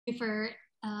for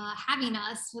having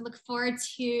us. We look forward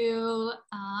to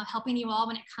helping you all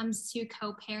when it comes to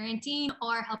co-parenting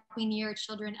or helping your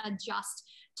children adjust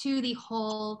to the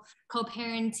whole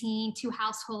co-parenting, two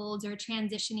households or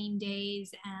transitioning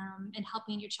days, and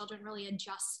helping your children really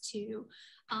adjust to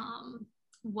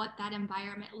what that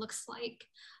environment looks like.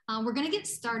 We're going to get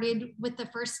started with the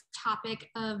first topic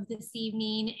of this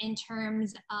evening in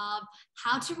terms of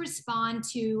how to respond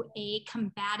to a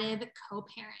combative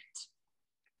co-parent.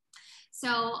 So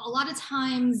a lot of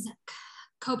times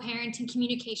co-parenting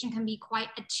communication can be quite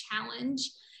a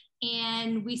challenge.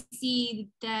 And we see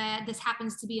that this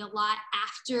happens to be a lot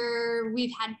after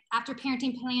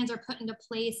parenting plans are put into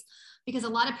place, because a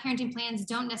lot of parenting plans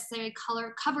don't necessarily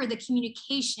cover the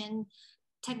communication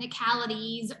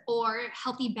technicalities or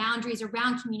healthy boundaries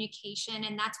around communication.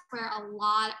 And that's where a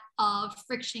lot of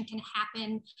friction can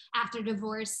happen after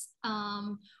divorce,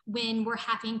 when we're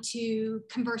having to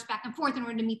converse back and forth in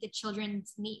order to meet the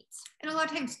children's needs. And a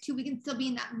lot of times too, we can still be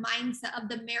in that mindset of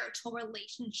the marital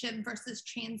relationship versus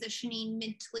transitioning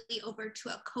mentally over to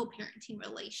a co-parenting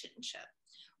relationship.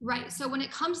 Right. So when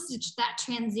it comes to that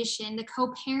transition, the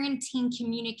co-parenting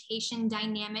communication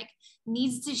dynamic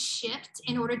needs to shift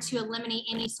in order to eliminate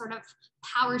any sort of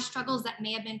power struggles that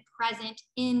may have been present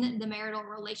in the marital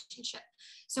relationship.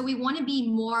 So we want to be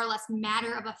more or less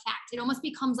matter of a fact. It almost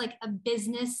becomes like a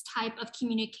business type of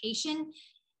communication,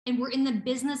 and we're in the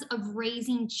business of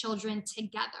raising children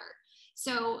together.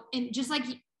 So, and just like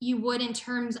you would in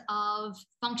terms of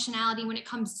functionality when it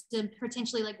comes to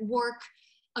potentially like work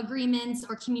agreements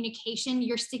or communication,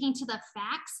 you're sticking to the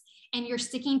facts and you're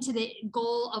sticking to the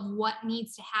goal of what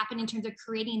needs to happen in terms of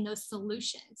creating those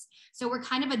solutions. So we're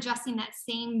kind of adjusting that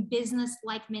same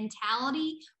business-like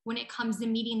mentality when it comes to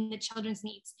meeting the children's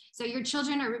needs. So your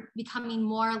children are becoming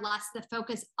more or less the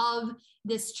focus of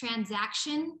this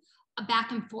transaction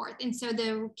back and forth. And so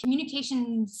the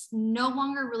communication no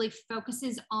longer really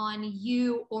focuses on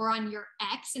you or on your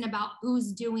ex and about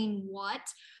who's doing what,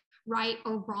 right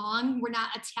or wrong. We're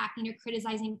not attacking or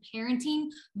criticizing parenting,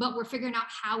 but we're figuring out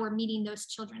how we're meeting those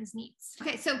children's needs.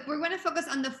 Okay, so we're going to focus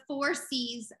on the 4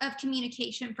 C's of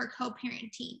communication for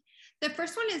co-parenting. The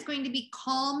first one is going to be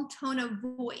calm tone of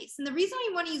voice. And the reason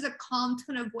we want to use a calm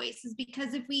tone of voice is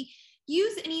because if we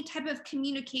use any type of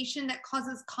communication that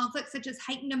causes conflict, such as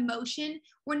heightened emotion,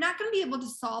 we're not going to be able to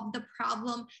solve the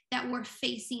problem that we're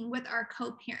facing with our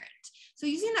co-parent. So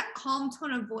using that calm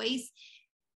tone of voice,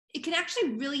 it can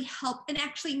actually really help. And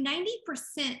actually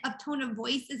 90% of tone of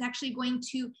voice is actually going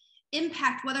to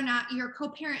impact whether or not your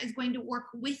co-parent is going to work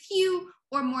with you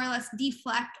or more or less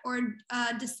deflect or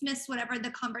dismiss whatever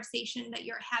the conversation that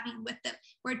you're having with them,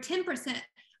 where 10%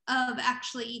 of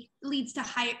actually leads to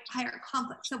higher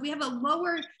conflict. So if we have a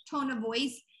lower tone of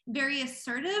voice, very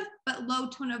assertive, but low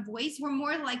tone of voice, we're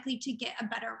more likely to get a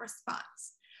better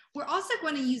response. We're also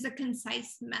going to use a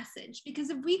concise message, because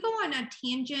if we go on a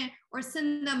tangent or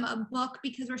send them a book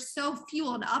because we're so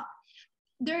fueled up,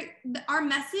 our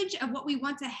message of what we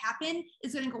want to happen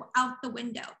is going to go out the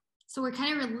window. So we're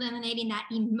kind of eliminating that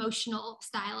emotional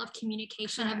style of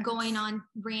communication. Correct. Of going on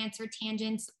rants or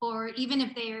tangents, or even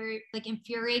if they're like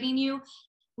infuriating you,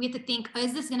 we have to think, oh,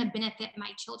 is this going to benefit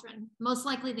my children? Most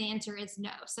likely the answer is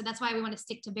no. So that's why we want to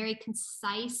stick to very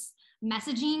concise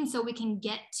messaging so we can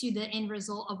get to the end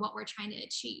result of what we're trying to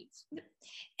achieve.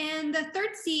 And the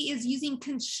third C is using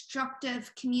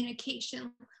constructive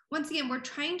communication. Once again, we're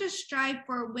trying to strive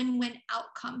for a win-win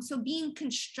outcome. So being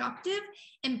constructive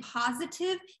and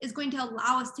positive is going to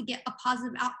allow us to get a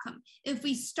positive outcome. If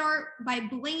we start by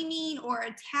blaming or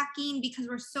attacking because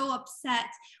we're so upset,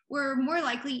 we're more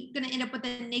likely going to end up with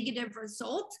a negative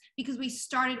result because we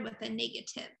started with a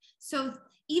negative. So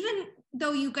even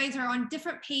though you guys are on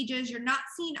different pages, you're not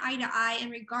seeing eye to eye in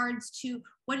regards to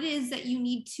what it is that you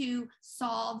need to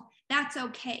solve, that's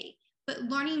okay. But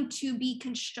learning to be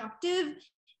constructive,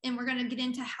 and we're going to get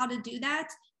into how to do that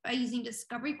by using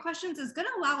discovery questions, is going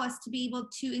to allow us to be able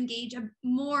to engage a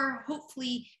more,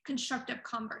 hopefully, constructive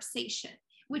conversation,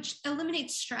 which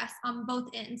eliminates stress on both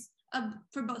ends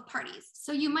for both parties.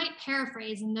 So you might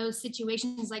paraphrase in those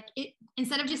situations, like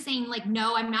instead of just saying like,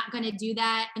 no, I'm not going to do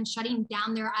that, and shutting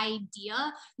down their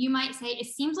idea, you might say, it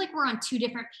seems like we're on 2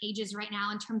 different pages right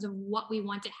now in terms of what we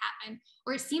want to happen,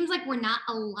 or it seems like we're not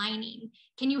aligning.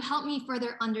 Can you help me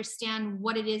further understand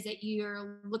what it is that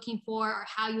you're looking for or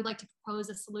how you'd like to propose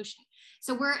a solution?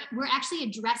 So we're actually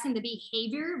addressing the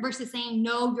behavior versus saying,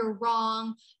 no, you're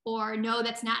wrong, or no,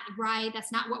 that's not right.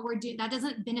 That's not what we're doing. That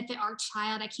doesn't benefit our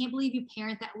child. I can't believe you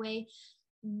parent that way.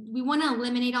 We want to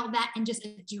eliminate all that and just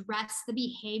address the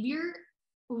behavior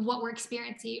of what we're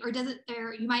experiencing. Or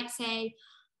you might say,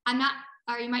 I'm not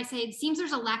or you might say, it seems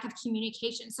there's a lack of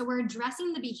communication. So we're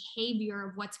addressing the behavior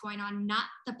of what's going on, not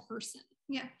the person.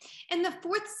 Yeah. And the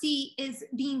fourth C is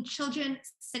being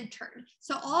children-centered.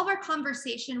 So all of our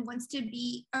conversation wants to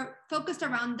be focused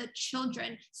around the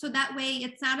children. So that way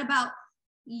it's not about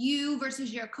you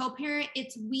versus your co-parent,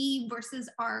 it's we versus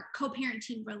our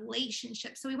co-parenting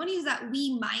relationship. So we want to use that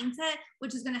we mindset,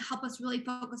 which is going to help us really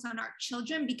focus on our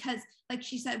children, because like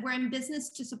she said, we're in business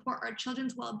to support our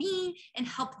children's well-being and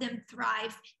help them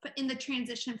thrive in the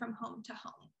transition from home to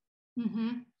home.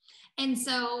 Mm-hmm. And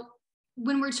so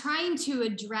when we're trying to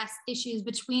address issues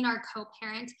between our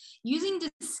co-parent, using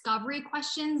discovery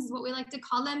questions, what we like to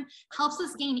call them, helps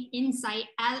us gain insight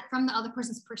from the other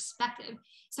person's perspective.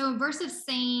 So versus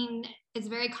saying, it's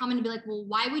very common to be like, well,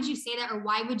 why would you say that? Or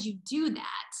why would you do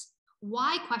that?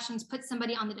 Why questions put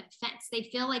somebody on the defense. They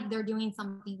feel like they're doing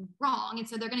something wrong. And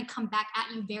so they're going to come back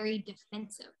at you very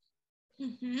defensive.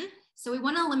 Mm-hmm. So we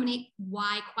want to eliminate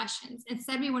why questions.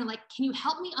 Instead, we want to like, can you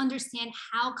help me understand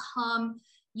how come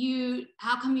you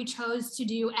chose to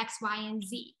do X, Y, and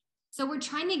Z? So we're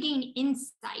trying to gain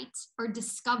insight or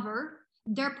discover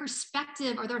their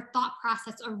perspective or their thought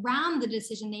process around the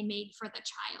decision they made for the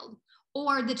child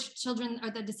or the children,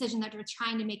 or the decision that they're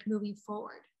trying to make moving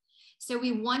forward. So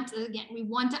we want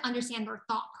to understand their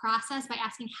thought process by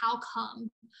asking how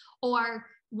come, or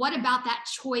what about that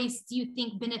choice do you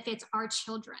think benefits our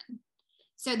children?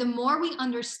 So the more we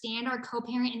understand our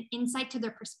co-parent and insight to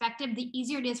their perspective, the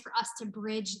easier it is for us to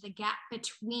bridge the gap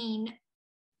between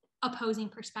opposing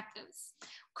perspectives.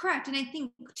 Correct. And I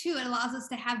think too, it allows us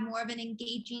to have more of an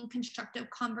engaging, constructive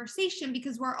conversation,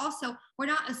 because we're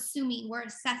not assuming, we're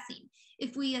assessing.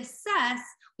 If we assess,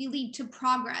 we lead to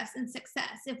progress and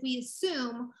success. If we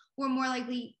assume, we're more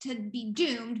likely to be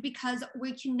doomed, because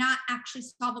we cannot actually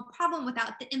solve a problem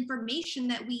without the information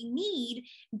that we need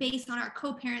based on our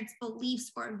co-parents'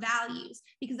 beliefs or values,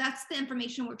 because that's the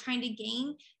information we're trying to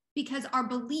gain, because our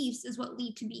beliefs is what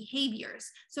lead to behaviors.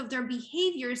 So if their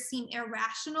behaviors seem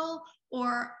irrational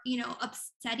or,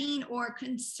 upsetting or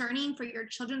concerning for your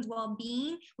children's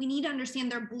well-being, we need to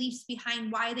understand their beliefs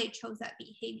behind why they chose that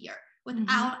behavior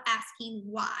without asking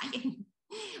why.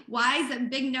 Why is a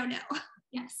big no-no.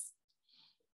 Yes.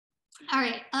 All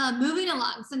right, moving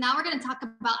along. So now we're going to talk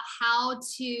about how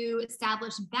to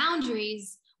establish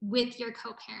boundaries with your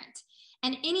co-parent.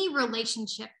 And any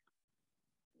relationship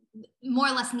more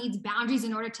or less needs boundaries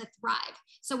in order to thrive.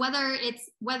 So whether it's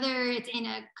in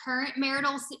a current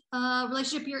marital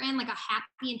relationship you're in, like a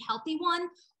happy and healthy one,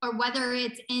 or whether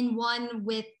it's in one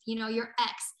with, your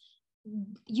ex,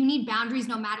 you need boundaries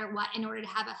no matter what in order to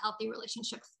have a healthy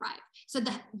relationship thrive. So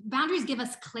the boundaries give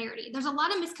us clarity. There's a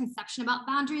lot of misconception about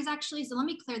boundaries, actually. So let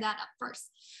me clear that up first.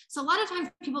 So a lot of times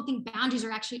people think boundaries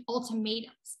are actually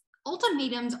ultimatums.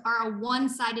 Ultimatums are a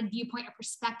one-sided viewpoint or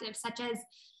perspective, such as,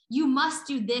 you must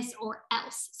do this or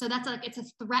else. So it's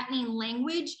a threatening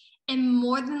language. And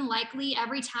more than likely,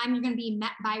 every time you're going to be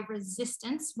met by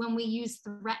resistance when we use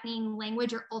threatening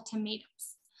language or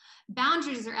ultimatums.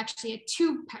 Boundaries are actually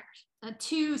a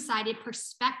two-sided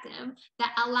perspective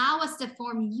that allow us to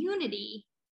form unity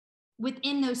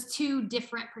within those two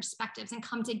different perspectives and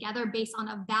come together based on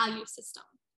a value system.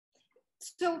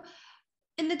 So,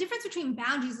 and the difference between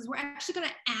boundaries is we're actually going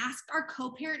to ask our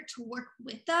co-parent to work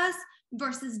with us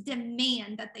versus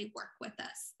demand that they work with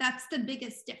us. That's the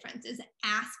biggest difference, is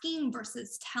asking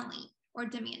versus telling or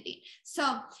demanding.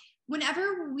 So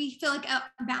whenever we feel like a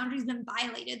boundary's been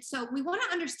violated, so we want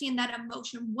to understand that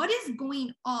emotion. What is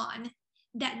going on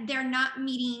that they're not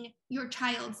meeting your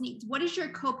child's needs? What is your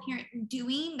co-parent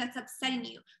doing that's upsetting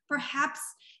you? Perhaps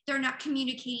they're not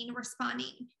communicating,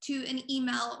 responding to an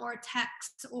email or a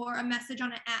text or a message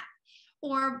on an app.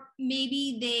 Or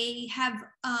maybe they have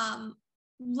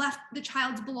left the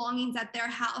child's belongings at their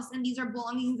house, and these are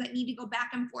belongings that need to go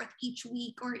back and forth each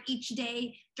week or each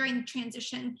day during the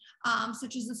transition,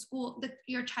 such as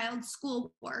your child's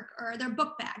schoolwork or their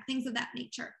book bag, things of that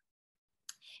nature.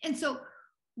 And so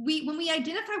when we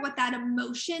identify what that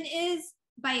emotion is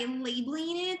by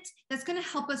labeling it, that's going to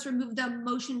help us remove the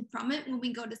emotion from it when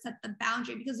we go to set the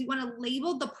boundary, because we want to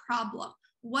label the problem,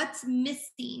 what's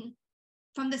missing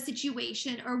from the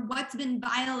situation, or what's been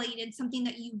violated, something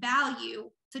that you value,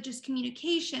 such as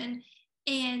communication.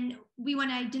 And we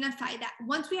want to identify that.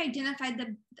 Once we identify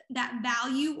that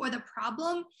value or the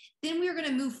problem, then we're going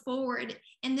to move forward.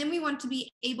 And then we want to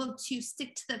be able to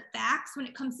stick to the facts when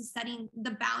it comes to setting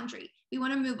the boundary. We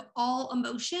want to remove all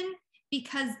emotion,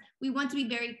 because we want to be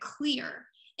very clear.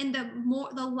 And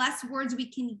the less words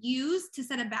we can use to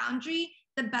set a boundary,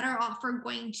 the better off we're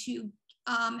going to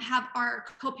have our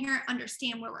co-parent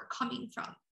understand where we're coming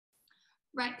from.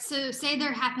 Right. So say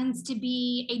there happens to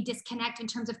be a disconnect in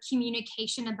terms of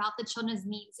communication about the children's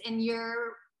needs, and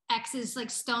your ex is like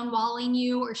stonewalling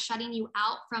you or shutting you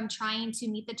out from trying to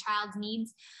meet the child's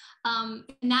needs.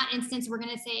 In that instance, we're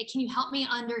going to say, can you help me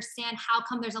understand how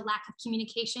come there's a lack of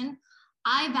communication?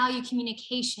 I value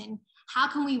communication. How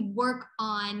can we work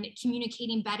on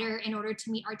communicating better in order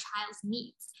to meet our child's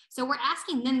needs? So we're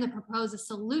asking them to propose a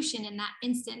solution in that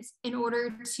instance in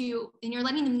order to, and you're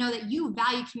letting them know that you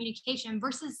value communication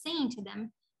versus saying to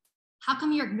them, how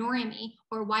come you're ignoring me?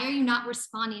 Or why are you not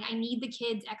responding? I need the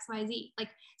kids XYZ. Like,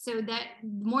 so that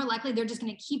more likely they're just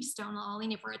going to keep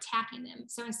stonewalling if we're attacking them.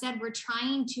 So instead we're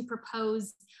trying to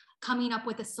propose coming up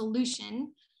with a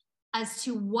solution as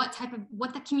to what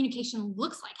the communication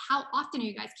looks like. How often are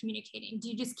you guys communicating? Do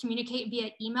you just communicate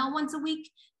via email once a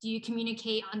week? Do you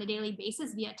communicate on a daily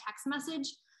basis via text message?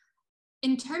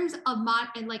 In terms of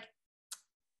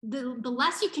the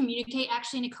less you communicate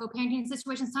actually in a co-parenting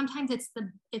situation, sometimes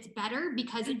it's better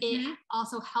because it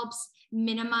also helps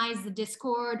minimize the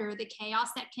discord or the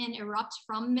chaos that can erupt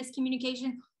from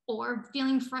miscommunication or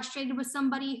feeling frustrated with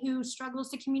somebody who struggles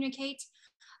to communicate.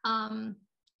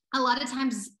 A lot of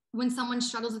times when someone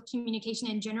struggles with communication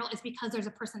in general, it's because there's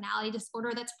a personality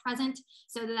disorder that's present.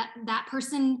 So that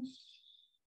person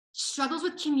struggles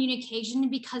with communication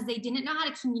because they didn't know how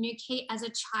to communicate as a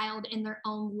child in their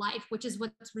own life, which is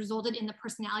what's resulted in the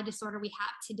personality disorder we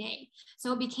have today.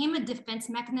 So it became a defense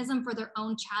mechanism for their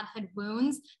own childhood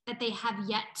wounds that they have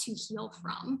yet to heal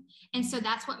from. And so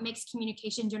that's what makes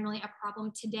communication generally a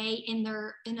problem today in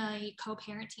a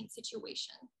co-parenting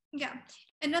situation. Yeah.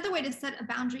 Another way to set a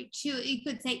boundary too, you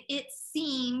could say it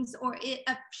seems or it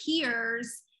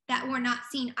appears that we're not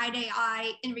seeing eye to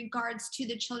eye in regards to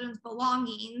the children's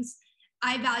belongings.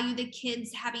 I value the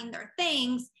kids having their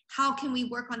things. How can we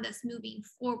work on this moving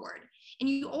forward? And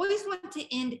you always want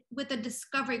to end with a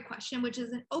discovery question, which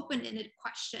is an open-ended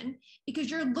question, because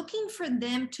you're looking for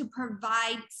them to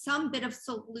provide some bit of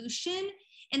solution.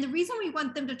 And the reason we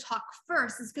want them to talk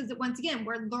first is because, once again,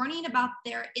 we're learning about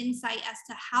their insight as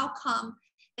to how come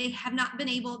they have not been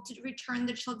able to return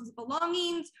the children's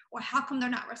belongings, or how come they're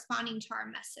not responding to our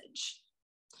message.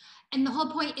 And the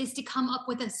whole point is to come up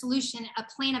with a solution, a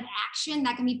plan of action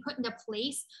that can be put into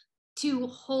place to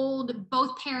hold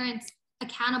both parents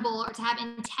accountable or to have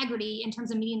integrity in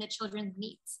terms of meeting the children's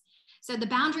needs. So the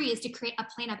boundary is to create a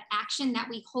plan of action that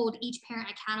we hold each parent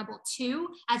accountable to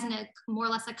as in a more or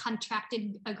less a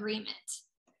contracted agreement.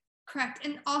 Correct.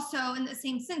 And also in the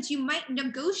same sense, you might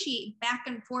negotiate back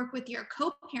and forth with your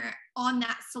co-parent on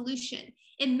that solution.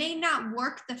 It may not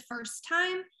work the first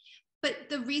time, but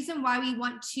the reason why we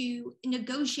want to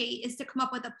negotiate is to come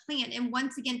up with a plan. And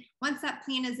once again, once that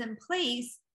plan is in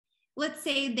place, let's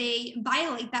say they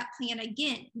violate that plan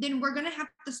again, then we're going to have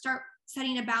to start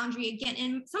setting a boundary again.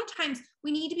 And sometimes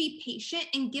we need to be patient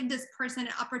and give this person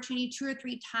an opportunity 2 or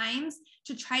 3 times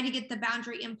to try to get the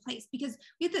boundary in place, because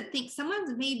we have to think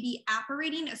someone may be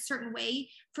operating a certain way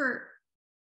for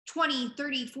 20,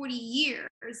 30, 40 years.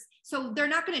 So they're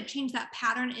not going to change that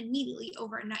pattern immediately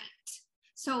overnight.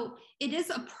 So it is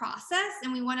a process,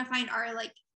 and we want to find our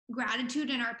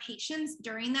gratitude and our patience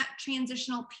during that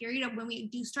transitional period of when we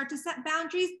do start to set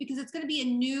boundaries, because it's going to be a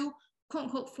new quote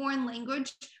unquote foreign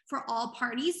language for all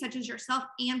parties, such as yourself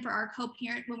and for our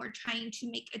co-parent, when we're trying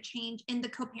to make a change in the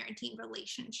co-parenting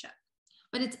relationship.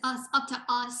 But it's up to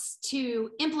us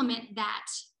to implement that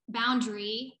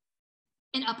boundary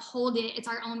and uphold it. It's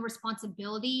our own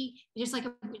responsibility. Just like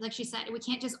she said, we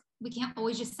can't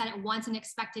always just set it once and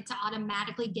expect it to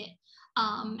automatically get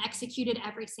executed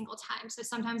every single time. So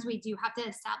sometimes we do have to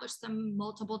establish them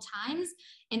multiple times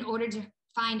in order to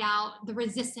find out the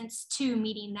resistance to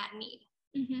meeting that need.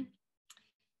 Mm-hmm.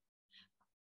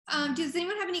 Does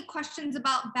anyone have any questions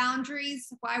about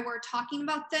boundaries, why we're talking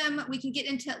about them? We can get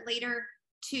into it later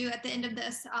too at the end of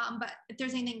this, but if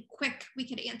there's anything quick, we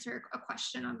could answer a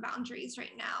question on boundaries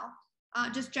right now.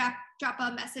 Just drop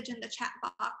a message in the chat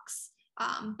box.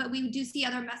 But we do see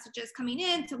other messages coming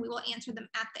in, so we will answer them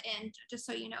at the end, just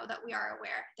so you know that we are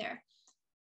aware there.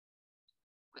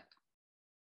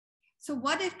 So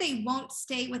what if they won't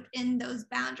stay within those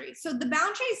boundaries? So the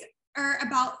boundaries are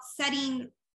about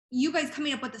you guys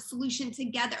coming up with a solution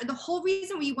together. The whole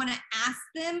reason we want to ask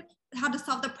them how to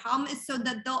solve the problem is so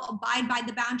that they'll abide by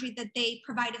the boundary that they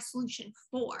provide a solution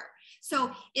for.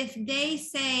 So if they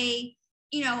say,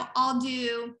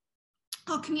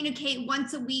 I'll communicate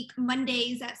once a week,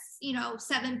 Mondays at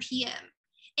 7 p.m.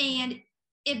 And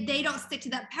if they don't stick to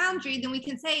that boundary, then we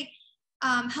can say,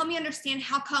 help me understand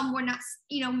how come we're not,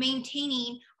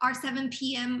 maintaining our 7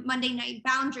 p.m. Monday night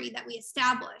boundary that we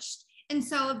established. And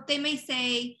so they may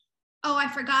say, oh, I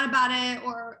forgot about it,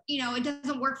 or, it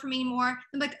doesn't work for me anymore.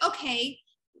 I'm like, okay,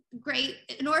 great.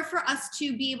 In order for us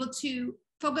to be able to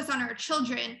focus on our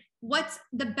children, what's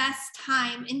the best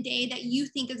time and day that you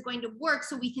think is going to work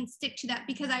so we can stick to that?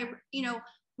 Because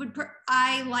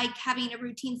I like having a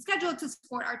routine schedule to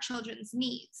support our children's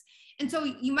needs. And so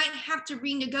you might have to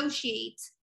renegotiate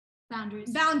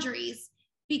boundaries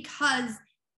because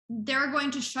they're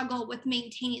going to struggle with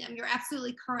maintaining them. You're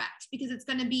absolutely correct, because it's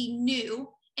going to be new.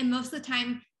 And most of the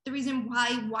time, the reason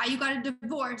why you got a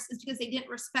divorce is because they didn't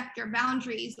respect your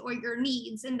boundaries or your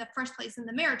needs in the first place in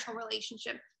the marital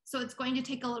relationship. So it's going to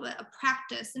take a little bit of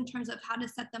practice in terms of how to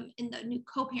set them in the new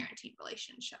co-parenting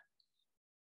relationship.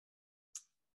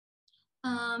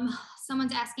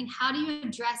 Someone's asking, how do you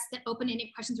address the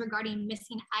open-ended questions regarding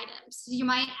missing items? So you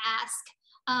might ask,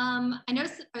 I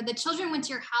noticed the children went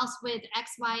to your house with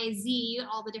X, Y, Z,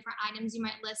 all the different items you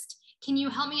might list. Can you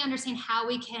help me understand how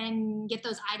we can get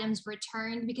those items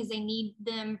returned because they need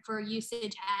them for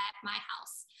usage at my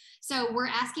house? So we're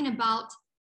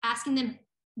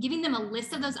giving them a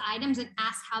list of those items and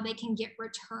ask how they can get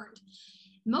returned.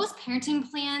 Most parenting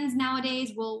plans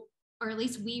nowadays will, or at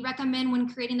least we recommend when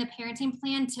creating the parenting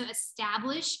plan, to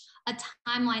establish a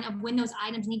timeline of when those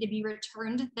items need to be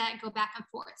returned that go back and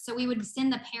forth. So we would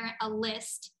send the parent a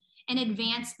list in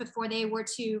advance before they were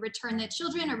to return the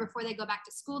children or before they go back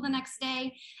to school the next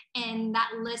day. And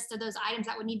that list of those items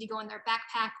that would need to go in their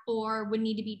backpack or would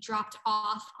need to be dropped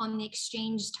off on the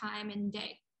exchange time and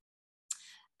day.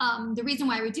 The reason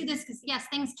why we do this, because yes,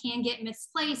 things can get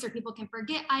misplaced or people can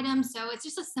forget items. So it's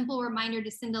just a simple reminder to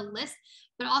send a list,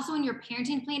 but also in your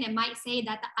parenting plan, it might say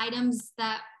that the items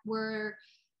that were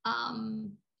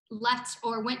left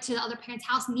or went to the other parent's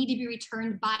house need to be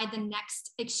returned by the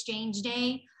next exchange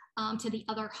day to the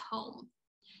other home.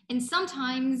 And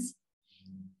sometimes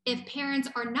if parents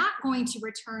are not going to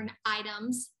return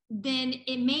items, then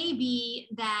it may be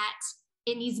that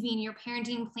it needs to be in your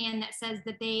parenting plan that says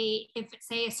that if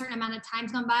say a certain amount of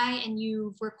time's gone by and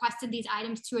you've requested these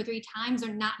items 2 or 3 times,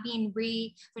 they're not being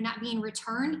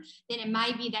returned, then it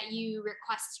might be that you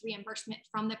request reimbursement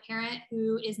from the parent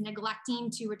who is neglecting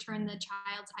to return the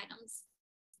child's items.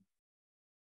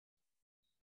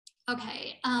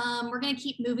 Okay, we're gonna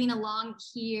keep moving along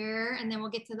here and then we'll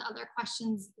get to the other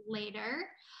questions later.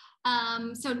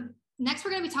 So next we're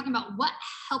gonna be talking about what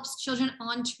helps children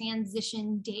on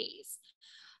transition days.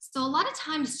 So a lot of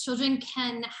times children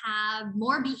can have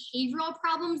more behavioral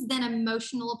problems than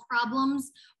emotional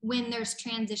problems when there's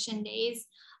transition days.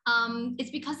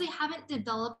 It's because they haven't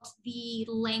developed the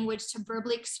language to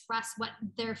verbally express what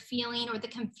they're feeling or the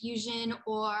confusion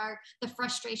or the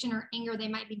frustration or anger they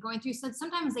might be going through. So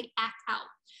sometimes they act out.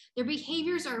 Their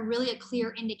behaviors are really a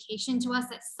clear indication to us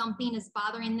that something is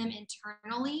bothering them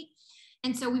internally.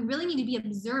 And so we really need to be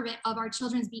observant of our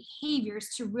children's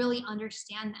behaviors to really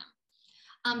understand them.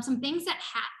 Some things that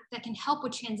can help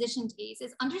with transition days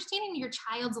is understanding your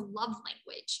child's love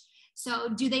language. So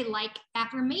do they like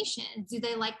affirmations? Do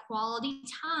they like quality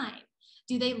time?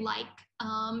 Do they like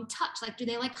touch? Like, do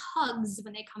they like hugs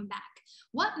when they come back?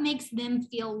 What makes them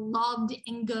feel loved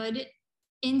and good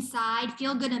inside,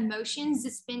 feel good emotions to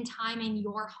spend time in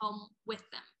your home with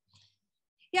them?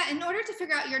 Yeah, in order to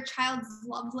figure out your child's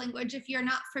love language, if you're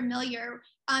not familiar,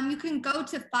 you can go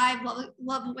to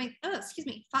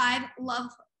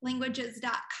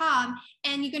 5lovelanguages.com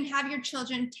and you can have your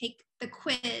children take the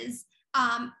quiz.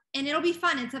 And it'll be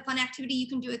fun. It's a fun activity. You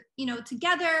can do it,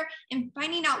 together and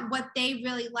finding out what they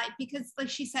really like. Because like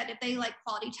she said, if they like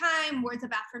quality time, words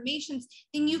of affirmations,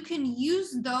 then you can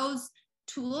use those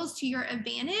tools to your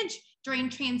advantage during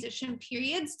transition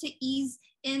periods to ease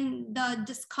in the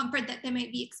discomfort that they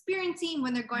might be experiencing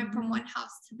when they're going from one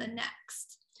house to the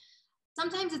next.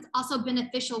 Sometimes it's also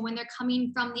beneficial when they're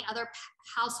coming from the other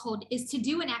household is to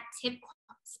do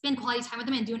spend quality time with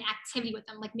them and do an activity with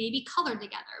them, like maybe color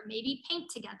together, maybe paint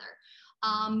together,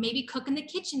 maybe cook in the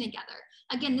kitchen together.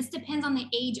 Again, this depends on the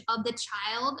age of the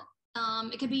child.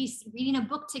 It could be reading a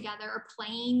book together or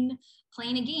playing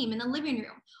a game in the living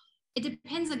room. It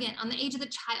depends, again, on the age of the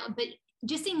child, but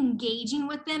just engaging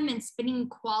with them and spending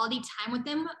quality time with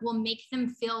them will make them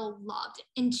feel loved.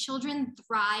 And children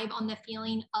thrive on the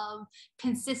feeling of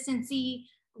consistency,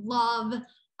 love,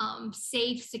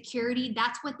 safe, security.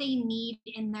 That's what they need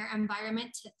in their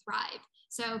environment to thrive.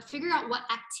 So figure out what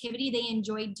activity they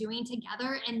enjoy doing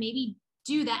together and maybe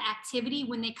do that activity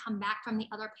when they come back from the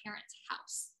other parent's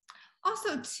house.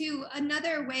 Also, too,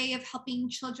 another way of helping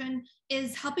children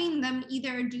is helping them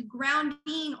either do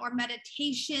grounding or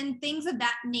meditation, things of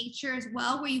that nature as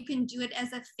well, where you can do it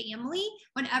as a family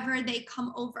whenever they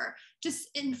come over,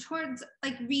 just towards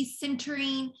like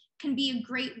recentering, can be a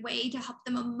great way to help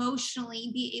them emotionally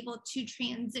be able to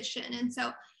transition. And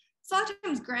so a lot of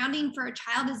times grounding for a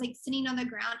child is like sitting on the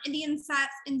ground, Indian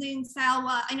style.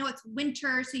 I know it's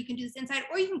winter, so you can do this inside,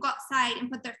 or you can go outside and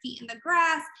put their feet in the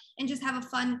grass and just have a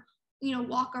fun,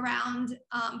 walk around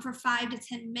for 5 to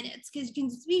 10 minutes, because it can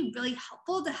just be really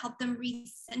helpful to help them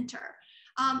recenter.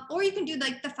 Or you can do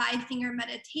like the 5-finger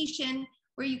meditation,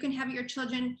 where you can have your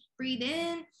children breathe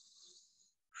in,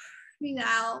 breathe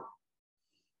out,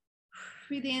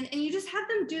 breathe in, and you just have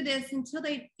them do this until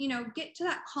they, get to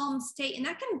that calm state. And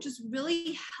that can just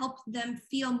really help them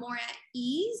feel more at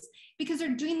ease, because they're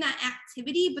doing that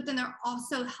activity, but then they're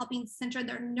also helping center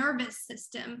their nervous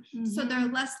system. Mm-hmm. So they're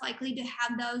less likely to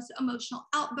have those emotional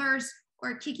outbursts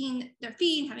or kicking their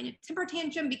feet and having a temper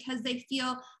tantrum, because they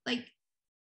feel like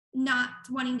not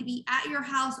wanting to be at your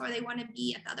house, or they want to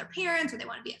be at the other parents, or they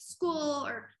want to be at school,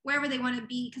 or wherever they want to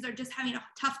be, because they're just having a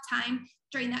tough time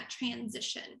during that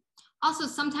transition. Also,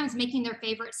 sometimes making their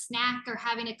favorite snack or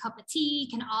having a cup of tea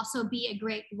can also be a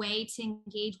great way to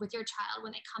engage with your child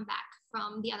when they come back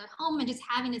from the other home, and just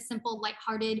having a simple,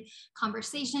 lighthearted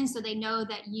conversation, so they know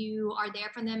that you are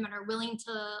there for them and are willing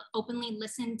to openly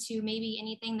listen to maybe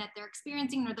anything that they're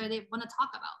experiencing or that they want to talk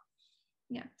about.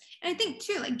 Yeah. And I think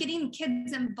too, like getting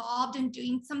kids involved in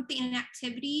doing something, an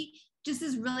activity, just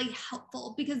is really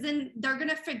helpful, because then they're going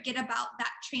to forget about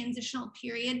that transitional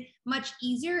period much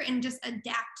easier and just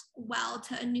adapt well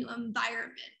to a new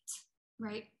environment.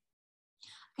 Right.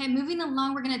 Okay, moving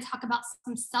along, we're going to talk about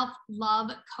some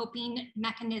self-love coping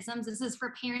mechanisms. This is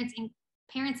for parents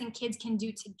and kids can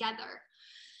do together.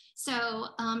 So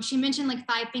she mentioned like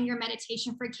 5-finger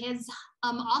meditation for kids.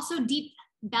 Also deep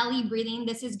belly breathing.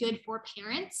 This is good for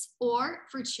parents or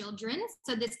for children.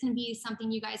 So this can be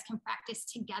something you guys can practice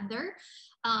together.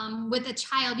 With a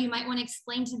child, you might want to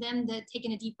explain to them that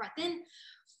taking a deep breath in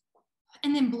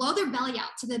and then blow their belly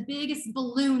out to the biggest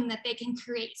balloon that they can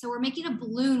create. So we're making a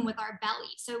balloon with our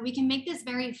belly. So we can make this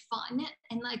very fun.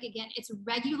 And like, again, it's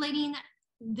regulating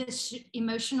this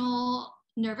emotional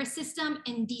nervous system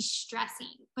and de-stressing.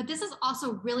 But this is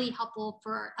also really helpful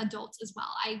for adults as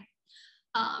well.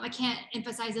 I can't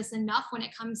emphasize this enough when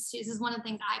it comes to, this is one of the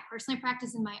things I personally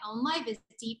practice in my own life, is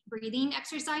deep breathing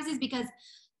exercises, because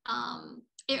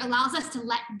it allows us to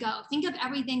let go. Think of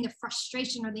everything, the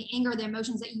frustration or the anger, the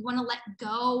emotions that you want to let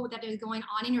go that is going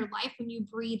on in your life when you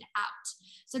breathe out.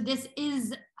 So this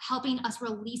is helping us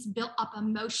release built up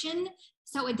emotion,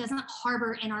 so it doesn't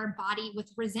harbor in our body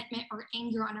with resentment or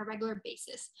anger on a regular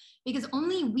basis, because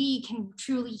only we can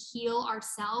truly heal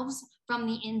ourselves from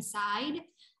the inside.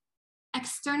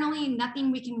 Externally,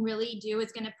 nothing we can really do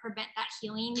is going to prevent that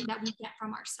healing that we get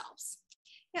from ourselves.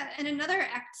 Yeah, and another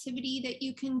activity that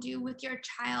you can do with your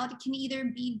child can either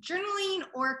be journaling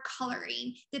or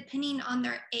coloring, depending on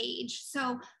their age.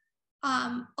 So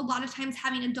a lot of times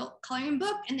having an adult coloring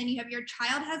book, and then you have your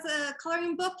child has a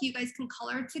coloring book, you guys can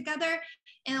color together.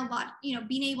 And a lot,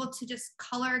 being able to just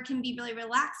color can be really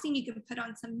relaxing. You can put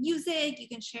on some music, you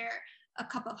can share a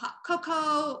cup of hot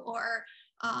cocoa, or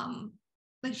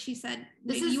like she said,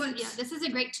 this is a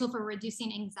great tool for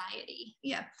reducing anxiety.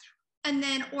 Yeah. And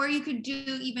then, or you could do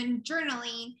even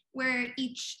journaling, where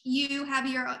you have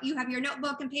your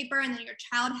notebook and paper, and then your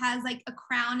child has like a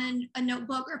crown and a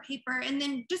notebook or paper, and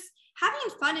then just having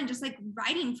fun and just like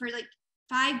writing for like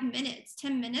 5 minutes,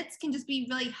 10 minutes can just be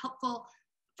really helpful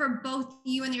for both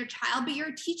you and your child. But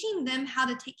you're teaching them how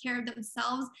to take care of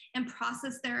themselves and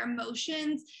process their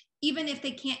emotions, even if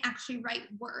they can't actually write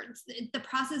words. The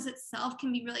process itself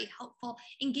can be really helpful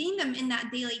in getting them in that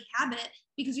daily habit,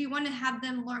 because we want to have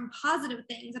them learn positive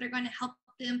things that are going to help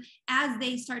them as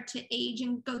they start to age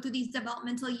and go through these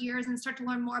developmental years and start to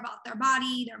learn more about their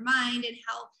body, their mind, and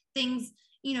how things,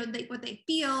 what they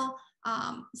feel.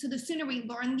 So the sooner we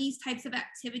learn these types of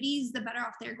activities, the better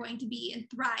off they're going to be and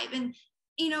thrive. And,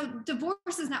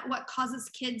 divorce is not what causes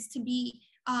kids to be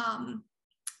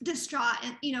distraught,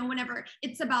 and whenever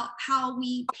it's about how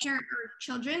we parent our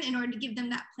children in order to give them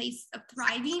that place of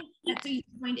thriving, that's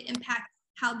going to impact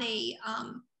how they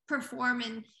perform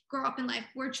and grow up in life.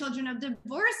 We're children of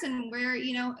divorce, and we're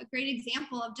a great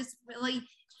example of just really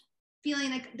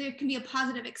feeling like there can be a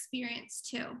positive experience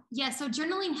too. Yeah, so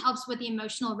journaling helps with the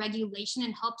emotional regulation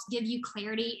and helps give you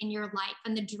clarity in your life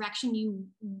and the direction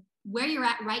where you're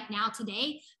at right now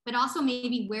today, but also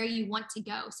maybe where you want to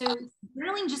go. So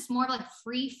journaling just more like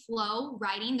free flow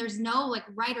writing. There's no like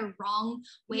right or wrong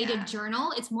way to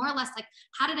journal. It's more or less like,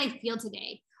 how did I feel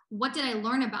today? What did I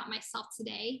learn about myself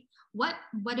today? what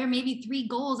are maybe 3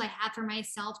 goals I have for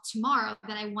myself tomorrow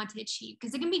that I want to achieve?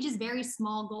 Because it can be just very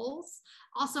small goals.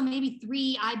 Also, maybe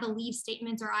 3 I believe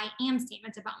statements or I am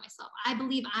statements about myself. I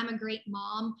believe I'm a great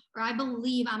mom, or I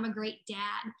believe I'm a great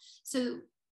dad. So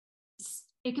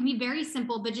it can be very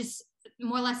simple, but just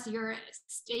more or less your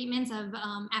statements of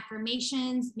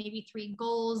affirmations, maybe 3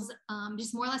 goals,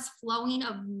 just more or less flowing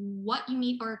of what you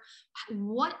need, or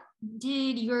what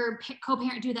did your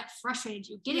co-parent do that frustrated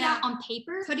you? Get it out on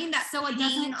paper. Putting that so it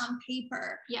doesn't on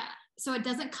paper. Yeah. So it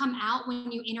doesn't come out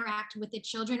when you interact with the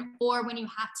children or when you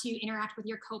have to interact with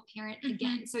your co-parent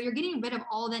again. So you're getting rid of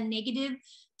all the negative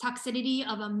toxicity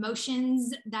of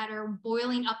emotions that are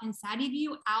boiling up inside of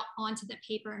you out onto the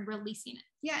paper and releasing it.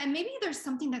 Yeah, and maybe there's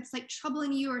something that's like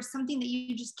troubling you or something that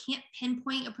you just can't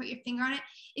pinpoint or put your finger on it.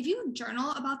 If you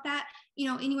journal about that, you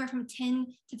know, anywhere from 10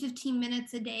 to 15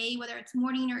 minutes a day, whether it's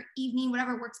morning or evening,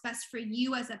 whatever works best for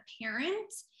you as a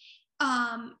parent,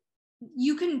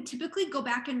 you can typically go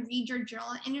back and read your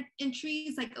journal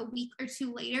entries like a week or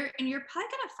 2 later, and you're probably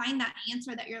going to find that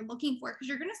answer that you're looking for, because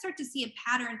you're going to start to see a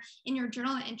pattern in your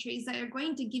journal entries that are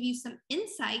going to give you some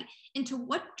insight into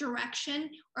what direction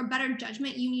or better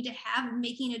judgment you need to have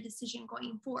making a decision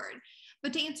going forward.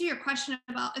 But to answer your question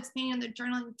about expanding on the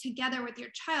journaling together with your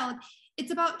child,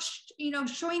 it's about,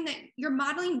 showing that you're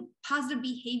modeling positive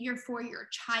behavior for your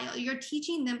child. You're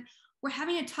teaching them, we're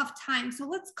having a tough time, so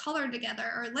let's color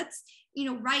together, or let's,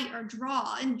 write or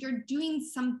draw. And you're doing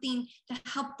something to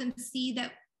help them see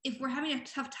that if we're having a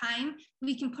tough time,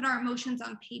 we can put our emotions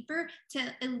on paper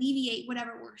to alleviate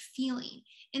whatever we're feeling.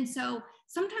 And so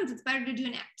sometimes it's better to do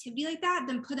an activity like that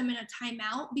than put them in a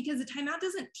timeout, because a timeout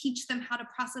doesn't teach them how to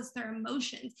process their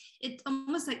emotions. It's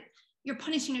almost like you're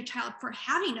punishing a child for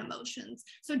having emotions.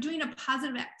 So doing a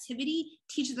positive activity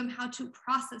teaches them how to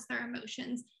process their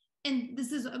emotions. And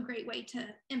this is a great way to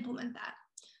implement that.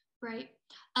 Right.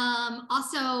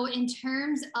 Also, in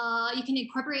terms of, you can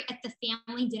incorporate at the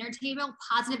family dinner table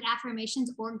positive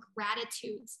affirmations or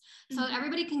gratitudes. So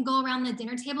everybody can go around the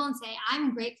dinner table and say,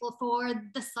 I'm grateful for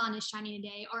the sun is shining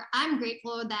today, or I'm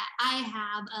grateful that I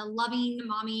have a loving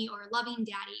mommy or loving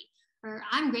daddy, or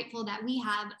I'm grateful that we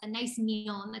have a nice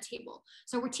meal on the table.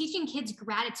 So we're teaching kids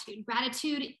gratitude.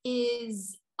 Gratitude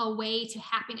is a way to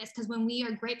happiness, because when we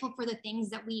are grateful for the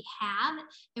things that we have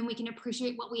and we can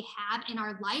appreciate what we have in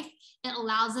our life, it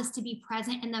allows us to be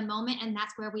present in the moment, and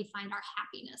that's where we find our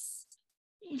happiness.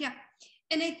 Yeah.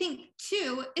 And I think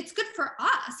too, it's good for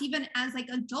us, even as like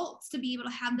adults, to be able to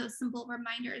have those simple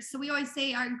reminders. So we always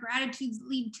say our gratitudes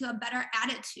lead to a better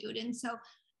attitude. And so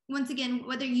once again,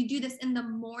 whether you do this in the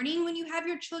morning when you have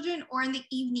your children or in the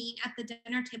evening at the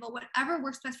dinner table, whatever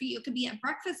works best for you, it could be at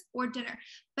breakfast or dinner.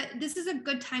 But this is a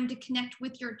good time to connect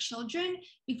with your children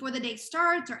before the day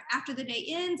starts or after the day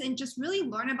ends, and just really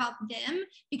learn about them,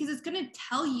 because it's going to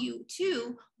tell you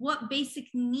too what basic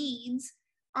needs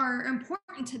are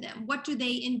important to them. What do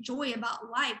they enjoy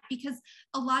about life? Because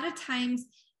a lot of times,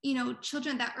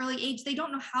 children at that early age, they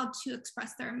don't know how to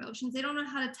express their emotions. They don't know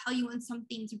how to tell you when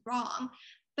something's wrong.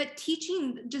 But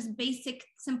teaching just basic,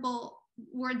 simple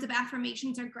words of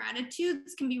affirmations or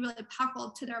gratitudes can be really powerful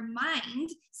to their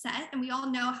mindset. And we all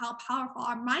know how powerful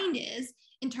our mind is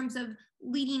in terms of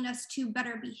leading us to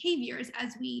better behaviors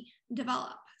as we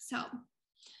develop. So,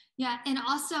 yeah. And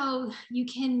also you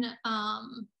can,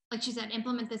 like she said,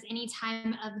 implement this any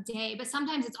time of day, but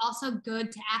sometimes it's also good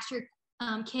to ask your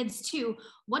kids too,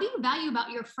 what do you value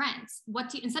about your friends?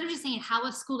 Instead of just saying, how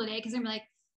was school today? Because they're like,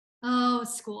 oh,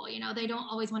 school, they don't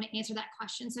always want to answer that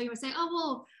question. So you would say, oh,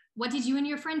 well, what did you and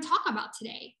your friend talk about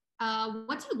today?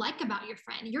 What do you like about your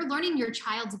friend? You're learning your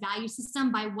child's value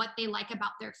system by what they like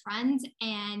about their friends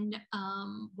and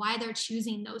why they're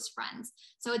choosing those friends.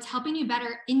 So it's helping you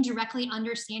better indirectly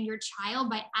understand your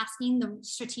child by asking the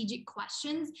strategic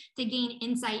questions to gain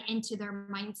insight into their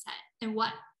mindset and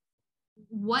what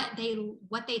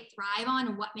they thrive on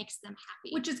and what makes them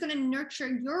happy, which is going to nurture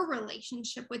your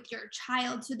relationship with your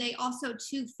child, so they also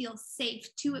too feel safe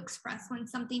to express when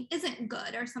something isn't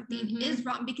good or something is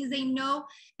wrong, because they know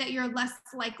that you're less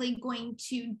likely going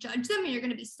to judge them, and you're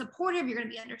going to be supportive, you're going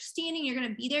to be understanding, you're going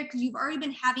to be there because you've already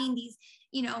been having these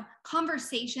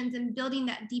conversations and building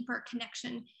that deeper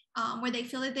connection where they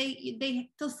feel that they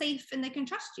feel safe and they can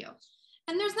trust you.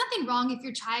 And there's nothing wrong if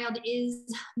your child is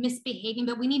misbehaving,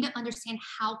 but we need to understand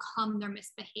how come they're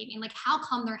misbehaving. Like, how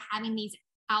come they're having these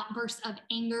outbursts of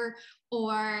anger,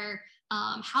 or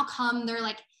how come they're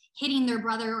like hitting their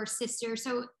brother or sister.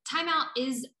 So timeout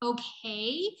is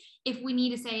okay if we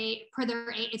need to say per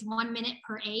their age, it's 1 minute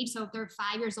per age. So if they're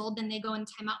 5 years old, then they go in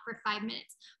timeout for 5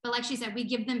 minutes. But like she said, we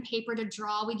give them paper to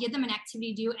draw, we give them an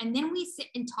activity to do, and then we sit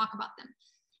and talk about them.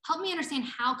 help me understand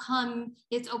how come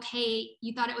it's okay,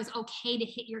 you thought it was okay to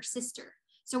hit your sister.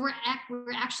 So we're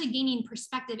actually gaining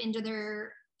perspective into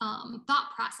their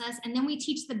thought process. And then we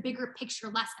teach the bigger picture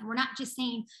lesson. We're not just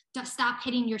saying, stop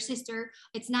hitting your sister.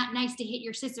 It's not nice to hit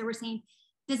your sister. We're saying,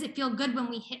 does it feel good when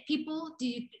we hit people?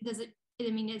 Is it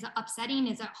upsetting?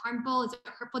 Is it harmful? Is it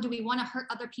hurtful? Do we want to hurt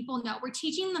other people? No, we're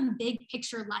teaching them big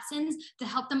picture lessons to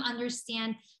help them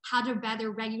understand how to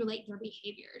better regulate their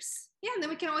behaviors. Yeah, and then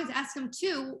we can always ask them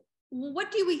too,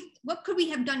 what could we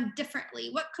have done differently?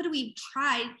 What could we have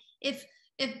tried if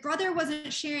brother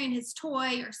wasn't sharing his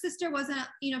toy or sister wasn't,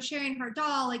 sharing her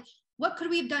doll? Like, what could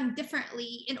we have done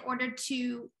differently in order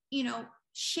to,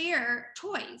 share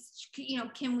toys?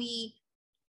 Can we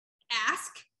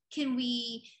ask? Can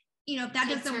we, if that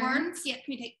doesn't work, can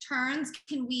we take turns?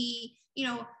 Can we,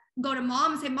 go to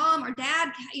mom and say, Mom or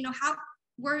Dad, how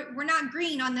we're not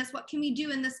agreeing on this. What can we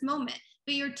do in this moment?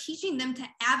 But you're teaching them to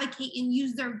advocate and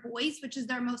use their voice, which is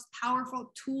their most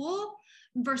powerful tool,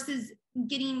 versus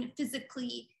getting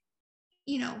physically,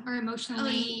 or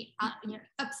emotionally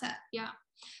upset. Yeah.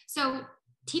 So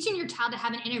teaching your child to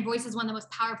have an inner voice is one of the most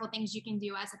powerful things you can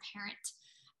do as a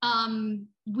parent.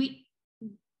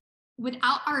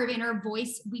 Without our inner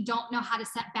voice, we don't know how to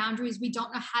set boundaries. We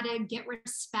don't know how to get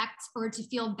respect or to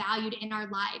feel valued in our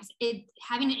lives.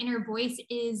 Having an inner voice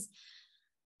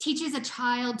teaches a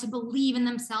child to believe in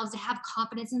themselves, to have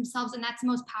confidence in themselves. And that's the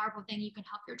most powerful thing you can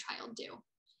help your child do.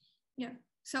 Yeah.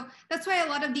 So that's why a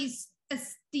lot of these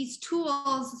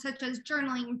tools, such as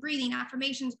journaling, breathing,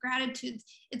 affirmations, gratitudes,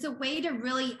 it's a way to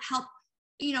really help,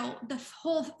 the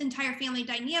whole entire family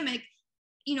dynamic,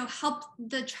 help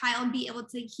the child be able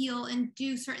to heal and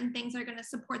do certain things that are going to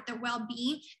support their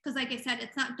well-being. Because like I said,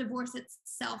 it's not divorce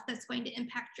itself that's going to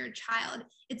impact your child.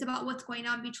 It's about what's going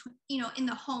on between, in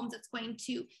the homes that's going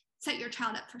to set your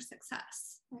child up for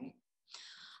success. Right.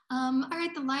 All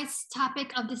right, the last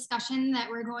topic of discussion that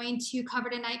we're going to cover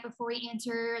tonight before we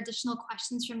answer additional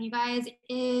questions from you guys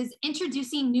is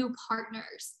introducing new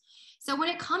partners. So when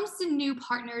it comes to new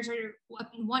partners or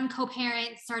one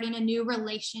co-parent starting a new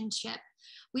relationship,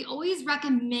 we always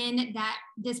recommend that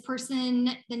this person,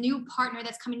 the new partner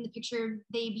that's coming in the picture,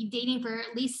 they be dating for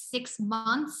at least 6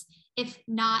 months, if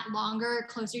not longer,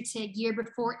 closer to a year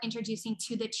before introducing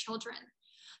to the children.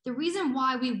 The reason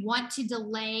why we want to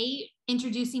delay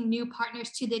introducing new partners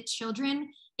to the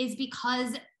children is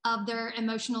because of their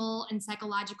emotional and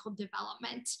psychological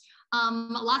development.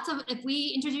 If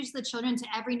we introduce the children to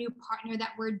every new partner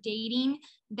that we're dating,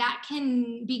 that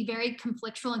can be very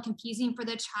conflictual and confusing for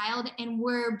the child. And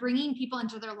we're bringing people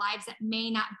into their lives that may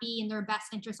not be in their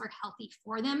best interest or healthy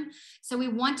for them. So we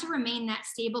want to remain that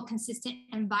stable, consistent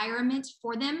environment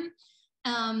for them.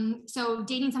 So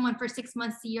dating someone for 6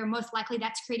 months a year, most likely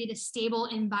that's created a stable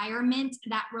environment,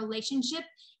 that relationship,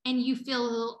 and you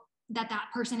feel that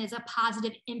person is a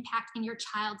positive impact in your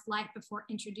child's life before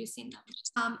introducing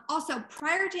them. Also,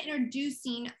 prior to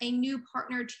introducing a new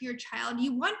partner to your child,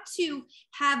 you want to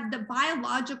have the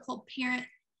biological parent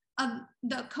of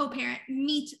the co-parent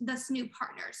meet this new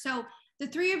partner. So the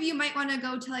three of you might want to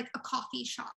go to like a coffee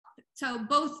shop. So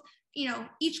both,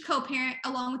 each co-parent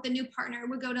along with the new partner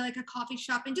would go to like a coffee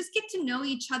shop and just get to know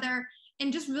each other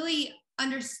and just really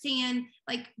understand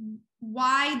like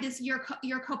why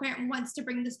your co-parent wants to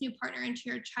bring this new partner into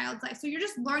your child's life. So you're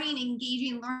just learning,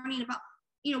 engaging, learning about,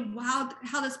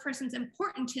 how this person's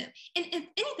important to them. And if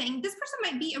anything, this person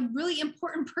might be a really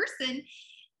important person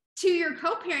to your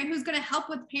co-parent who's going to help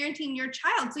with parenting your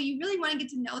child. So you really want to get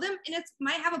to know them, and it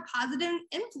might have a positive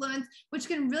influence, which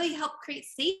can really help create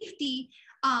safety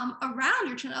around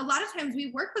your children. A lot of times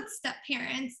we work with step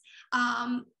parents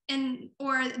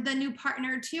or the new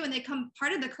partner too, and they come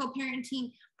part of the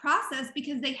co-parenting process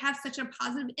because they have such a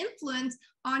positive influence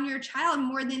on your child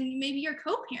more than maybe your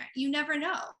co-parent. You never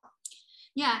know.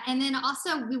 Yeah, and then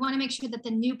also we want to make sure that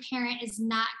the new parent is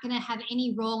not going to have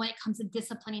any role when it comes to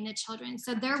disciplining the children.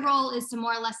 So their role is to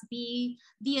more or less be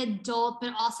the adult,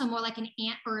 but also more like an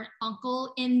aunt or an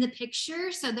uncle in the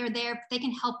picture. So they're there, they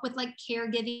can help with like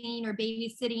caregiving or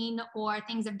babysitting or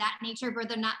things of that nature, but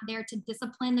they're not there to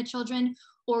discipline the children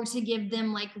or to give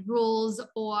them like rules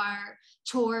or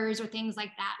chores or things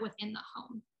like that within the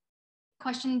home.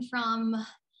 Question from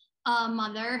a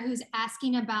mother who's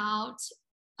asking about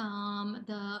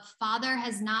the father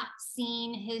has not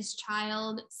seen his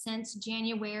child since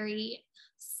January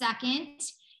 2nd.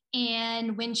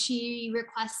 And when she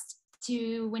requests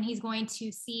when he's going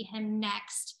to see him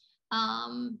next,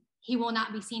 he will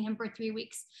not be seeing him for 3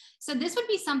 weeks. So this would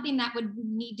be something that would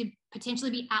need to potentially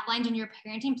be outlined in your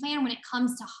parenting plan when it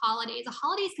comes to holidays. The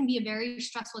holidays can be a very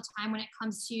stressful time when it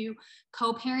comes to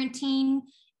co-parenting,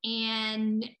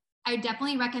 and I would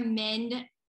definitely recommend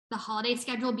the holiday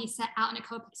schedule be set out in a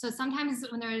so sometimes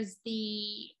when there's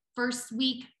the first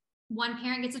week, one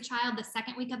parent gets a child, the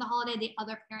second week of the holiday, the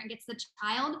other parent gets the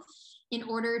child, in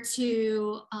order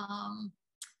to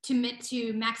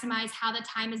maximize how the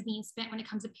time is being spent when it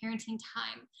comes to parenting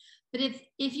time. But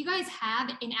if you guys have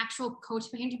an actual coach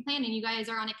parenting plan and you guys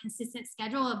are on a consistent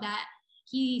schedule of that,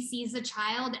 he sees the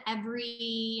child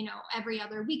every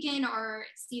other weekend, or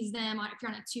sees them if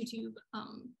you're on a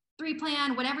 2-2-3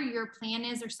 plan, whatever your plan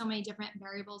is. There's so many different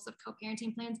variables of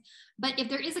co-parenting plans. But if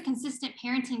there is a consistent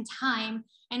parenting time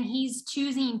and he's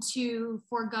choosing to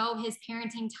forego his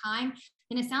parenting time,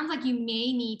 then it sounds like you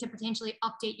may need to potentially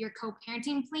update your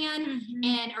co-parenting plan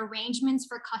and arrangements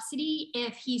for custody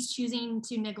if he's choosing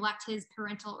to neglect his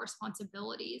parental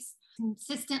responsibilities.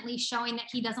 Consistently showing that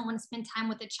he doesn't want to spend time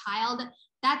with the child,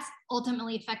 that's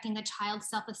ultimately affecting the child's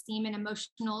self-esteem and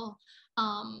emotional,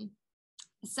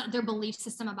 their belief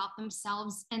system about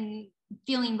themselves, and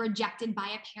feeling rejected by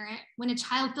a parent. When a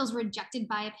child feels rejected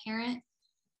by a parent,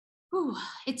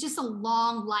 it's just a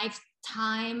long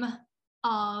lifetime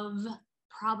of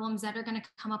problems that are going to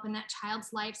come up in that child's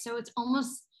life. So it's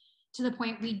almost to the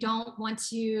point we don't want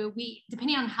to,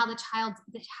 depending on how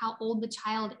old the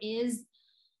child is,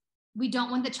 we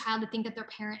don't want the child to think that their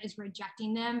parent is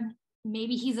rejecting them.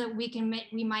 Maybe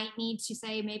we might need to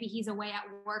say, maybe he's away at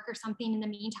work or something in the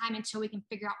meantime, until we can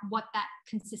figure out what that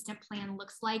consistent plan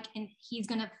looks like, and he's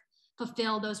going to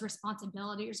fulfill those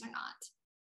responsibilities or not.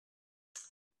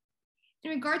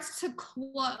 In regards to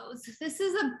clothes, this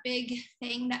is a big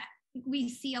thing that we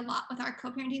see a lot with our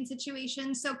co-parenting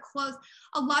situation. So clothes,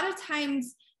 a lot of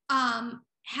times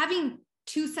having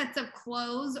 2 sets of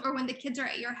clothes, or when the kids are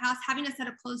at your house, having a set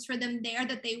of clothes for them there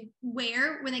that they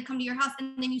wear when they come to your house,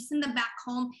 and then you send them back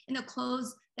home in the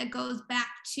clothes that goes back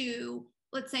to,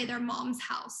 let's say, their mom's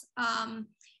house.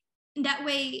 That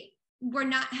way we're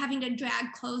not having to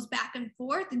drag clothes back and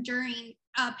forth during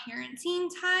parenting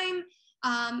time.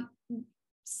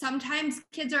 Sometimes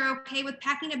kids are okay with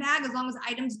packing a bag as long as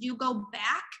items do go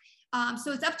back.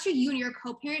 So it's up to you and your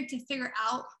co-parent to figure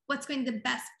out what's going to be the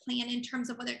best plan in terms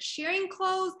of whether it's sharing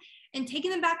clothes and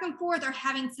taking them back and forth, or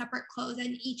having separate clothes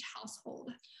in each household.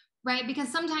 Right, because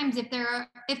sometimes if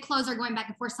clothes are going back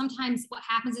and forth, sometimes what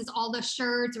happens is all the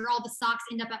shirts or all the socks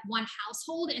end up at one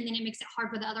household, and then it makes it hard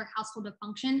for the other household to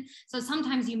function. So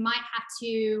sometimes you might have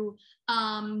to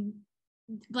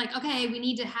okay, we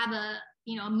need to have a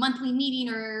monthly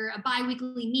meeting or a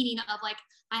bi-weekly meeting of like,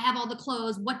 I have all the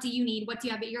clothes, what do you need? What do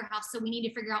you have at your house? So we need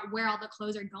to figure out where all the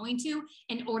clothes are going to,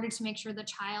 in order to make sure the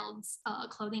child's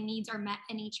clothing needs are met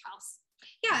in each house.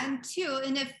 Yeah,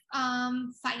 and if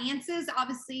finances,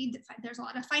 obviously there's a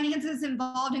lot of finances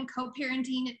involved in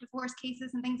co-parenting, divorce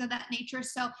cases and things of that nature.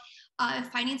 So if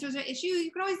finances are an issue,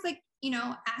 you can always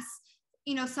ask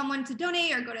someone to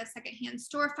donate, or go to a secondhand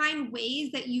store, find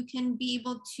ways that you can be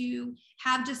able to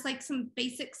have just like some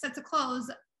basic sets of clothes,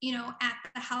 at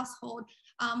the household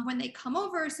when they come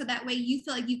over. So that way you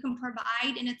feel like you can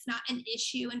provide, and it's not an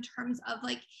issue in terms of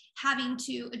like having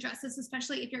to address this,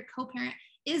 especially if your co-parent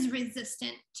is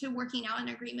resistant to working out an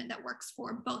agreement that works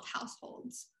for both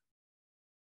households.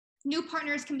 New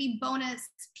partners can be bonus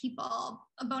people,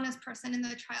 a bonus person in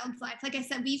the child's life. Like I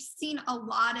said, we've seen a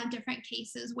lot of different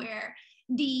cases where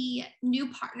the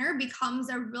new partner becomes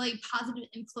a really positive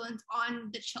influence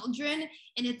on the children.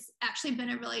 And it's actually been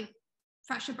a really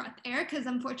fresh of breath air, because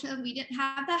unfortunately we didn't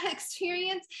have that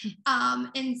experience.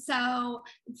 And so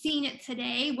seeing it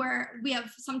today, where we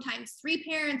have sometimes 3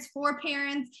 parents, 4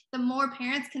 parents, the more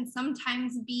parents can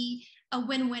sometimes be a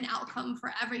win-win outcome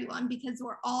for everyone, because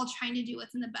we're all trying to do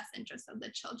what's in the best interest of the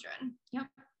children. Yep.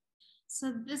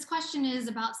 So this question is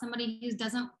about somebody who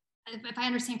doesn't, if I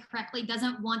understand correctly,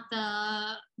 doesn't want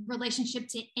the relationship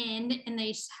to end, and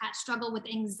they struggle with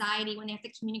anxiety when they have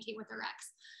to communicate with their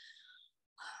ex.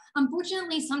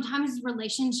 Unfortunately, sometimes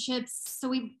relationships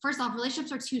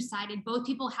are two-sided. Both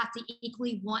people have to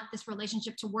equally want this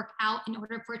relationship to work out in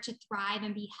order for it to thrive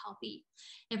and be healthy.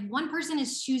 If one person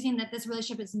is choosing that this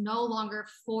relationship is no longer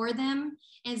for them,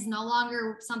 is no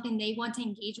longer something they want to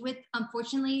engage with,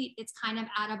 unfortunately, it's kind of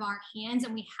out of our hands,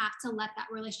 and we have to let that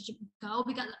relationship go,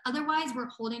 because otherwise we're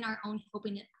holding our own hope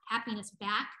and happiness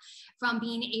back from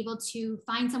being able to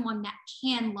find someone that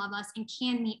can love us and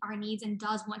can meet our needs and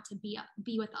does want to be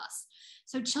with us.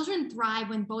 So children thrive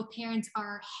when both parents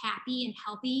are happy and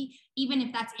healthy, even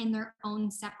if that's in their own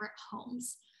separate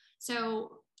homes.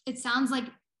 So it sounds like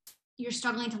you're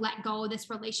struggling to let go of this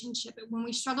relationship. When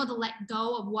we struggle to let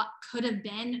go of what could have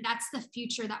been, that's the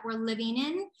future that we're living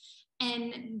in.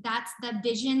 And that's the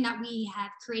vision that we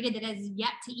have created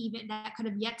that could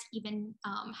have yet to even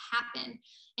happen.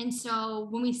 And so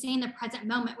when we stay in the present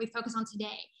moment, we focus on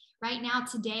today. Right now,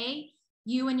 today,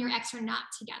 you and your ex are not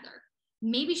together.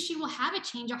 Maybe she will have a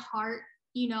change of heart,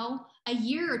 a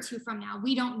year or two from now.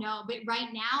 We don't know. But right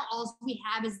now, all we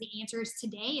have is the answers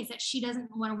today is that she doesn't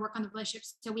want to work on the relationship.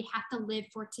 So we have to live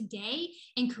for today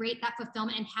and create that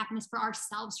fulfillment and happiness for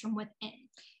ourselves from within.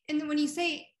 And then when you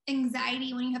say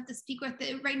anxiety, when you have to speak with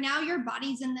it, right now your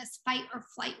body's in this fight or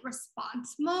flight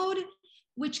response mode,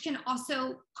 which can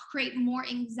also create more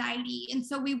anxiety. And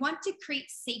so we want to create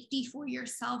safety for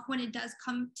yourself when it does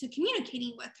come to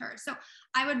communicating with her. So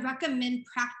I would recommend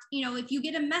if you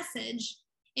get a message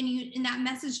and that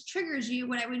message triggers you,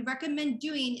 what I would recommend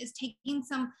doing is taking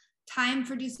some time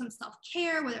do some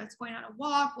self-care, whether it's going on a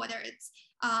walk, whether it's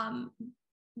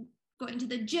going to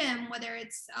the gym, whether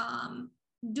it's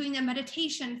doing a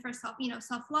meditation for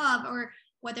self-love, or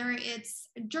whether it's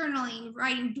journaling,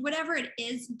 writing, whatever it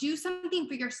is, do something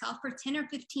for yourself for 10 or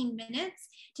 15 minutes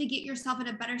to get yourself in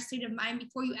a better state of mind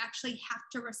before you actually have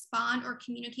to respond or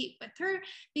communicate with her,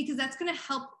 because that's going to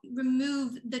help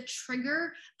remove the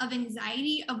trigger of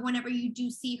anxiety of whenever you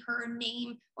do see her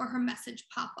name or her message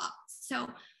pop up. So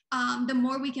the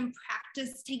more we can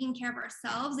practice taking care of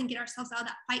ourselves and get ourselves out of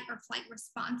that fight or flight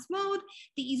response mode,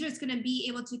 the easier it's going to be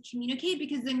able to communicate,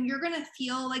 because then you're going to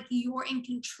feel like you're in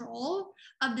control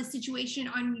of the situation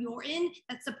on your end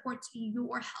that supports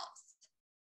your health.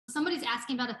 Somebody's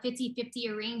asking about a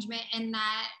 50-50 arrangement, and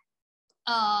that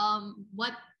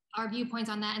what our viewpoints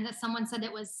on that, and that someone said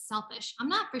it was selfish. I'm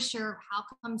not for sure how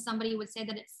come somebody would say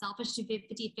that it's selfish to be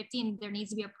 50-50 and there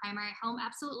needs to be a primary home.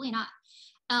 Absolutely not.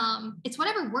 It's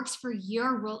whatever works for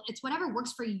your role. It's whatever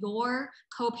works for your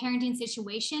co-parenting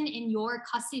situation in your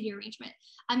custody arrangement.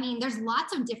 I mean, there's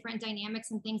lots of different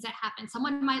dynamics and things that happen.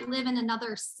 Someone might live in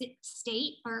another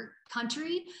state or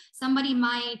country. Somebody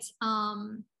might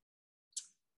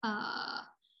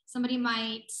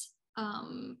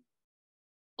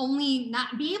only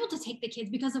not be able to take the kids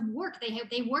because of work.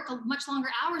 They work much longer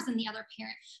hours than the other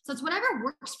parent. So it's whatever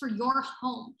works for your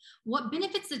home. What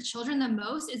benefits the children the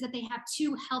most is that they have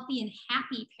two healthy and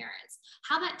happy parents.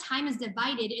 How that time is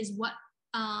divided is what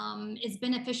is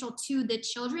beneficial to the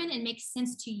children and makes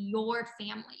sense to your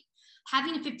family.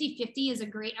 Having a 50-50 is a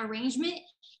great arrangement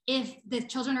if the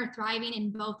children are thriving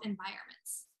in both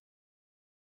environments.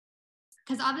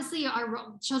 Because obviously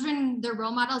our children, their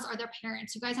role models are their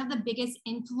parents. You guys have the biggest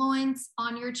influence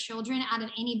on your children out of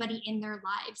anybody in their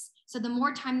lives. So the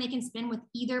more time they can spend with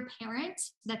either parent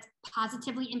that's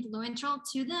positively influential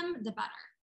to them, the better.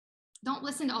 Don't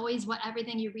listen to always what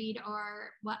everything you read or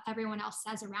what everyone else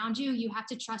says around you. You have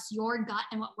to trust your gut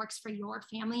and what works for your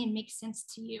family and makes sense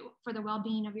to you for the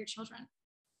well-being of your children.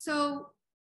 So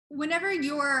whenever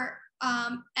your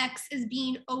ex is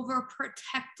being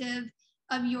overprotective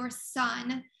of your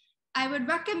son, I would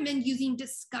recommend using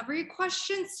discovery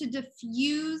questions to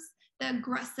diffuse the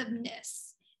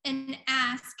aggressiveness and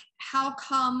ask how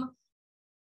come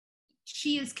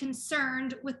she is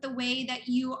concerned with the way that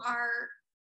you are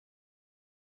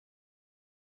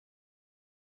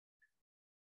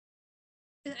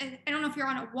I don't know if you're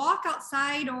on a walk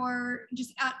outside or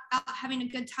just out having a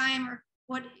good time, or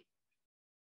what,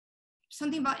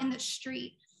 something about in the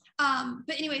street.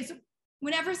 But anyways,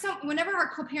 whenever our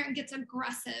co-parent gets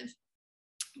aggressive,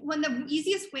 one of the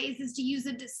easiest ways is to use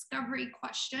a discovery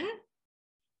question.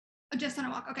 Oh, just on a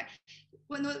walk, okay.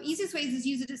 One of the easiest ways is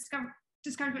use a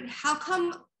discovery. How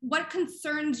come, what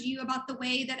concerns you about the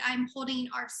way that I'm holding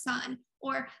our son?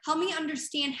 Or help me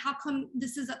understand how come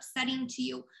this is upsetting to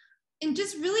you? And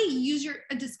just really use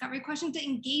a discovery question to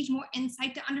engage more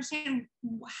insight, to understand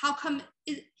how come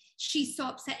she's so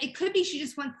upset. It could be she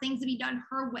just wants things to be done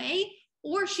her way,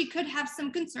 or she could have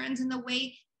some concerns in the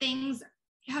way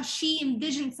how she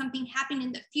envisions something happening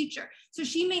in the future. So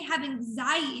she may have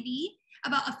anxiety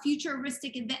about a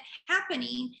futuristic event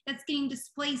happening that's getting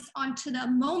displaced onto the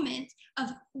moment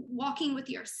of walking with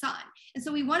your son. And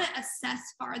so we want to assess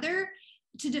farther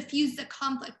to diffuse the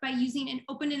conflict by using an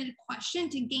open-ended question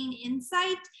to gain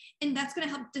insight. And that's going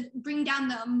to help to bring down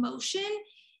the emotion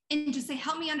and just say,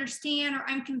 help me understand, or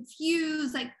I'm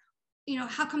confused. Like,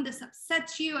 how come this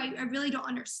upsets you? I really don't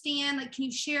understand. Like, can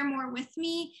you share more with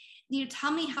me?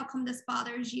 Tell me how come this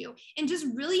bothers you, and just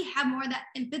really have more of that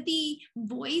empathy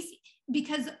voice,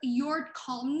 because your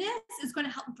calmness is going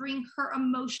to help bring her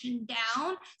emotion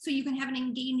down so you can have an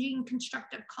engaging,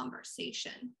 constructive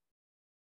conversation.